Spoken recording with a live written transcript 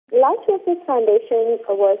Lightworkers Foundation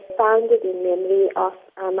was founded in memory of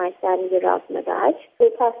my son, Danusha Maharaj, who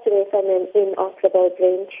passed away from an inoperable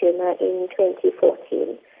brain tumor in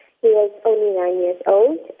 2014. He was only 9 years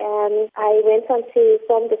old, and I went on to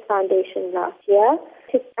form this foundation last year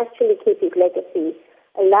to actually keep his legacy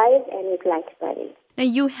alive and his light burning. Now,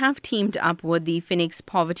 you have teamed up with the Phoenix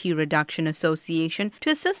Poverty Reduction Association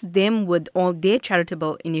to assist them with all their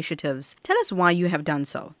charitable initiatives. Tell us why you have done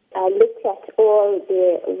so. I looked at all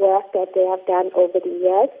the work that they have done over the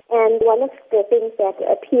years, and one of the things that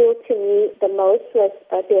appealed to me the most was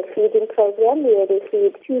their feeding program, where they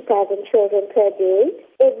feed 2,000 children per day,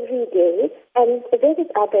 every day, and various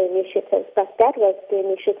other initiatives, but that was the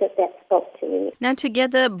initiative that spoke to me. Now,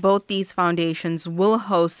 together, both these foundations will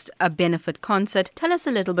host a benefit concert. Tell us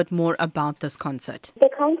a little bit more about this concert. The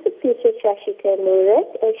concert features Shashika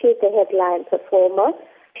Mooruth, and she's the headline performer.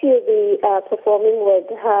 She'll be performing with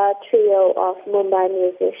her trio of Mumbai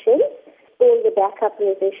musicians. All the backup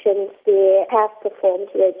musicians there have performed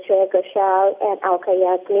with Shreya Ghoshal and Alka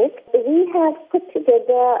Yagnik. We have put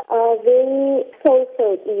together a very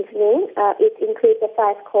soul-filled evening. It includes a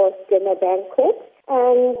 5-course dinner banquet,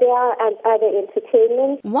 and there are other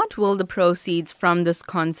entertainment. What will the proceeds from this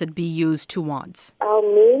concert be used towards? Our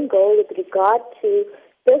main goal with regard to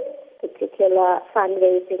this particular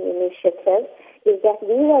fundraising initiative is that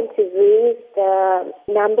we want to raise the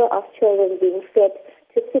number of children being fed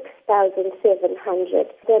to 6,700.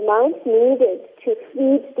 The amount needed to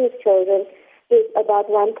feed these children is about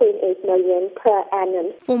 1.8 million per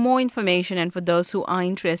annum. For more information and for those who are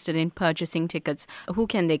interested in purchasing tickets, who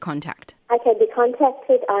can they contact? I can be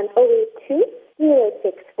contacted on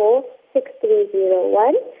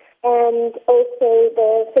 082-064-6301, and also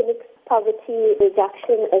the Phoenix Poverty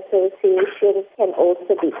Reduction Association can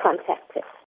also be contacted.